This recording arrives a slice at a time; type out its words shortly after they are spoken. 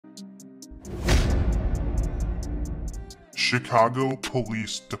Chicago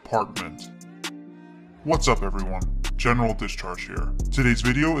Police Department. What's up everyone, General Discharge here. Today's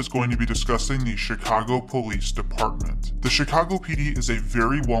video is going to be discussing the Chicago Police Department. The Chicago PD is a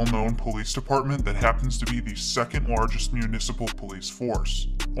very well-known police department that happens to be the second largest municipal police force,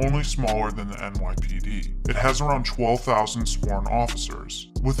 only smaller than the NYPD. It has around 12,000 sworn officers.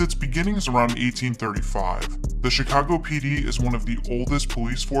 With its beginnings around 1835, the Chicago PD is one of the oldest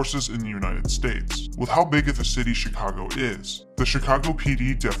police forces in the United States. With how big of a city Chicago is, the Chicago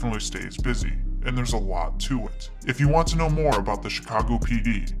PD definitely stays busy, and there's a lot to it. If you want to know more about the Chicago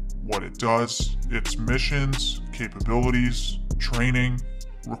PD, what it does, its missions, capabilities, training,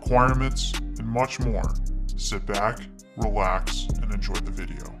 requirements, and much more, sit back, relax, and enjoy the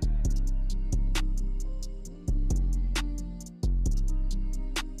video.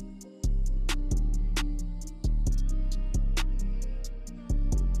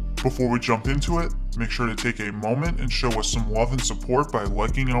 Before we jump into it, make sure to take a moment and show us some love and support by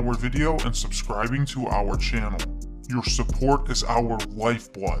liking our video and subscribing to our channel. Your support is our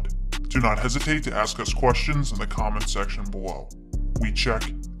lifeblood. Do not hesitate to ask us questions in the comment section below. We check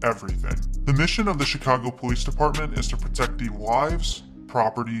everything. The mission of the Chicago Police Department is to protect the lives,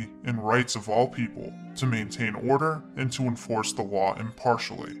 property, and rights of all people, to maintain order, and to enforce the law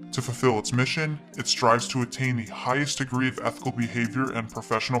impartially. To fulfill its mission, it strives to attain the highest degree of ethical behavior and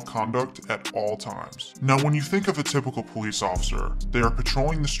professional conduct at all times. Now, when you think of a typical police officer, they are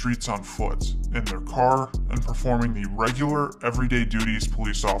patrolling the streets on foot, in their car, and performing the regular, everyday duties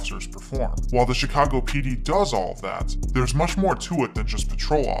police officers perform. While the Chicago PD does all of that, there's much more to it than just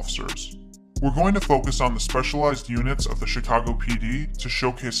patrol officers. We're going to focus on the specialized units of the Chicago PD to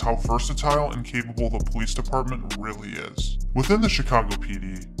showcase how versatile and capable the police department really is. Within the Chicago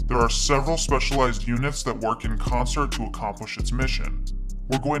PD, there are several specialized units that work in concert to accomplish its mission.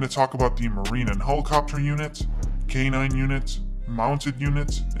 We're going to talk about the Marine and Helicopter Unit, K-9 Unit, Mounted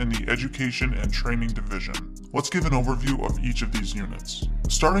Unit, and the Education and Training Division. Let's give an overview of each of these units.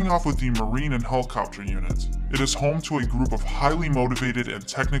 Starting off with the Marine and Helicopter Unit, it is home to a group of highly motivated and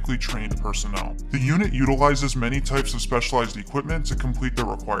technically trained personnel. The unit utilizes many types of specialized equipment to complete their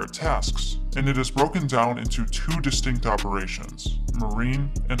required tasks, and it is broken down into two distinct operations, Marine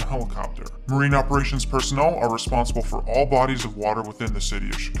and Helicopter. Marine operations personnel are responsible for all bodies of water within the city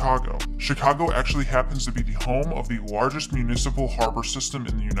of Chicago. Chicago actually happens to be the home of the largest municipal harbor system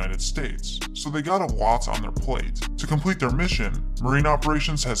in the United States, so they got a lot on their plate. To complete their mission, Marine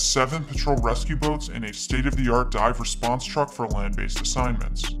operations has 7 patrol rescue boats and a state-of-the-art dive response truck for land-based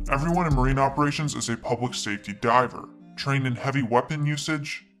assignments. Everyone in Marine operations is a public safety diver, trained in heavy weapon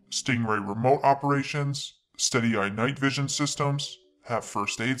usage, Stingray remote operations, steady-eye night vision systems, have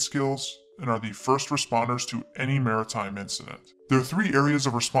first aid skills, and are the first responders to any maritime incident. Their 3 areas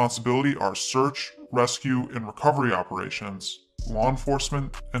of responsibility are search, rescue, and recovery operations, law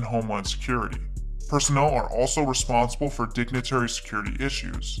enforcement, and homeland security. Personnel are also responsible for dignitary security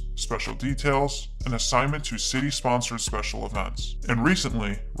issues, special details, and assignment to city-sponsored special events, and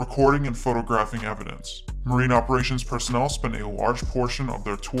recently, recording and photographing evidence. Marine operations personnel spend a large portion of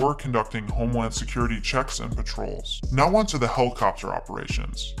their tour conducting homeland security checks and patrols. Now on to the helicopter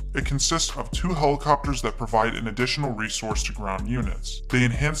operations. It consists of 2 helicopters that provide an additional resource to ground units. They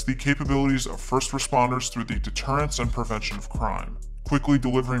enhance the capabilities of first responders through the deterrence and prevention of crime, quickly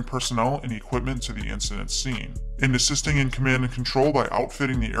delivering personnel and equipment to the incident scene, and assisting in command and control by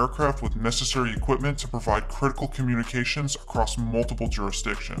outfitting the aircraft with necessary equipment to provide critical communications across multiple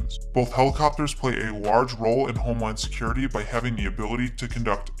jurisdictions. Both helicopters play a large role in homeland security by having the ability to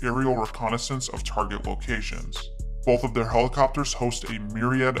conduct aerial reconnaissance of target locations. Both of their helicopters host a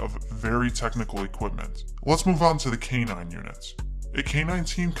myriad of very technical equipment. Let's move on to the K-9 units. A K-9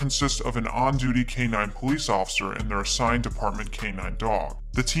 team consists of an on-duty K-9 police officer and their assigned department K-9 dog.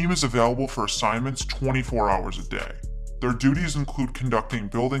 The team is available for assignments 24 hours a day. Their duties include conducting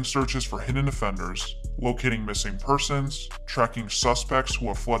building searches for hidden offenders, locating missing persons, tracking suspects who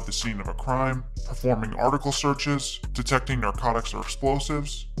have fled the scene of a crime, performing article searches, detecting narcotics or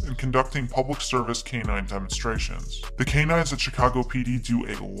explosives, and conducting public service K-9 demonstrations. The K-9s at Chicago PD do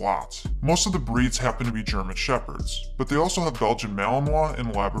a lot. Most of the breeds happen to be German Shepherds, but they also have Belgian Malinois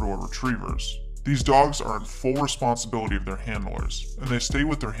and Labrador Retrievers. These dogs are in full responsibility of their handlers, and they stay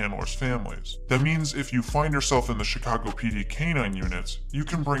with their handlers' families. That means if you find yourself in the Chicago PD K-9 unit, you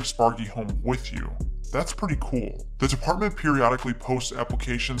can bring Sparky home with you. That's pretty cool. The department periodically posts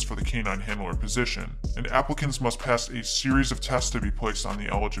applications for the K-9 handler position, and applicants must pass a series of tests to be placed on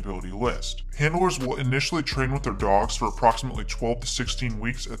the eligibility list. Handlers will initially train with their dogs for approximately 12 to 16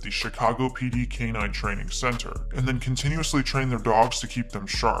 weeks at the Chicago PD K-9 Training Center, and then continuously train their dogs to keep them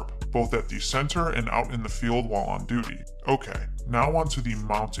sharp. both at the center and out in the field while on duty. Okay, now on to the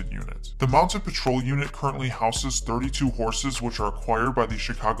mounted unit. The mounted patrol unit currently houses 32 horses which are acquired by the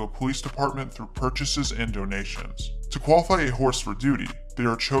Chicago Police Department through purchases and donations. To qualify a horse for duty, they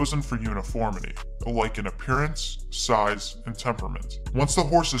are chosen for uniformity, alike in appearance, size, and temperament. Once the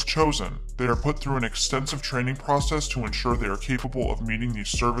horse is chosen, they are put through an extensive training process to ensure they are capable of meeting the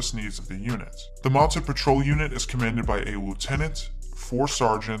service needs of the unit. The mounted patrol unit is commanded by a lieutenant, 4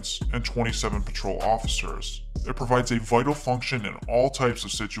 sergeants, and 27 patrol officers. It provides a vital function in all types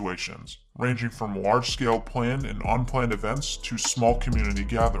of situations, ranging from large-scale planned and unplanned events to small community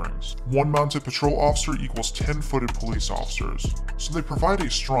gatherings. 1 mounted patrol officer equals 10-footed police officers, so they provide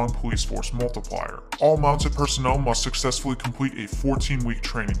a strong police force multiplier. All mounted personnel must successfully complete a 14-week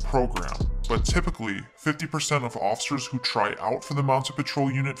training program, but typically, 50% of officers who try out for the mounted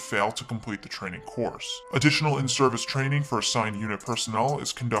patrol unit fail to complete the training course. Additional in-service training for assigned unit personnel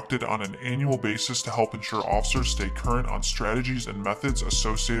is conducted on an annual basis to help ensure officers stay current on strategies and methods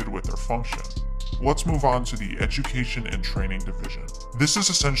associated with their function. Let's move on to the Education and Training Division. This is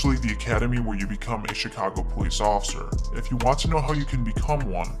essentially the academy where you become a Chicago police officer. If you want to know how you can become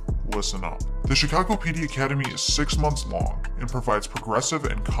one, listen up. The Chicago PD Academy is 6 months long and provides progressive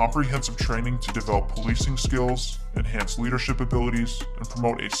and comprehensive training to develop policing skills, enhance leadership abilities, and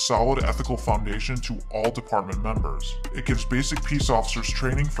promote a solid ethical foundation to all department members. It gives basic peace officers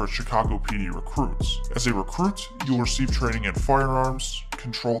training for Chicago PD recruits. As a recruit, you'll receive training in firearms,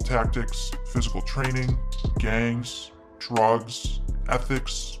 control tactics, physical training, gangs, drugs,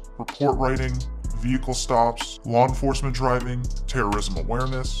 ethics, report writing, vehicle stops, law enforcement driving, terrorism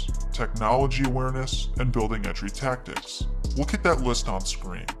awareness, technology awareness, and building entry tactics. Look at that list on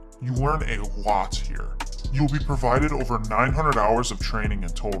screen. You learn a lot here. You'll be provided over 900 hours of training in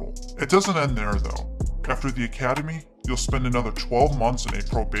total. It doesn't end there though. After the academy, you'll spend another 12 months in a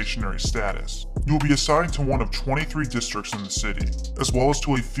probationary status. You'll be assigned to one of 23 districts in the city, as well as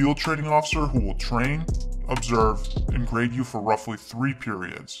to a field training officer who will train, observe, and grade you for roughly 3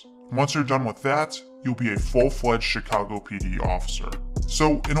 periods. Once you're done with that, you'll be a full-fledged Chicago PD officer.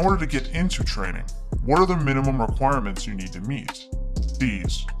 So, in order to get into training, what are the minimum requirements you need to meet?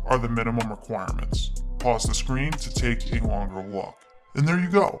 These are the minimum requirements. Pause the screen to take a longer look. And there you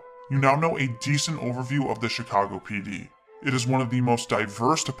go. You now know a decent overview of the Chicago PD. It is one of the most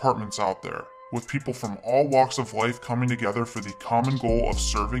diverse departments out there, with people from all walks of life coming together for the common goal of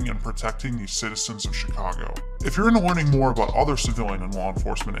serving and protecting the citizens of Chicago. If you're into learning more about other civilian and law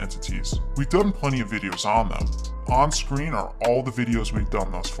enforcement entities, we've done plenty of videos on them. On screen are all the videos we've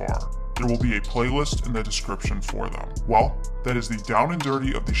done thus far. There will be a playlist in the description for them. Well, that is the down and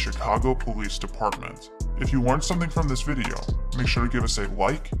dirty of the Chicago Police Department. If you learned something from this video, make sure to give us a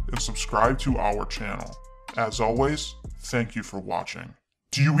like and subscribe to our channel. As always, thank you for watching.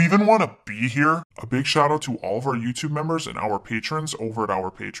 Do you even want to be here? A big shout out to all of our YouTube members and our patrons over at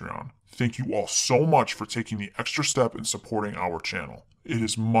our Patreon. Thank you all so much for taking the extra step in supporting our channel. It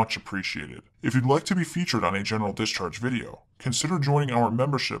is much appreciated. If you'd like to be featured on a General Discharge video, consider joining our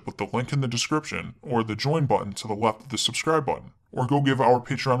membership with the link in the description or the join button to the left of the subscribe button, or go give our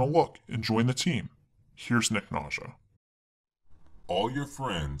Patreon a look and join the team. Here's Nick Nausea. All your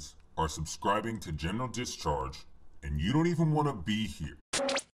friends are subscribing to General Discharge and you don't even want to be here.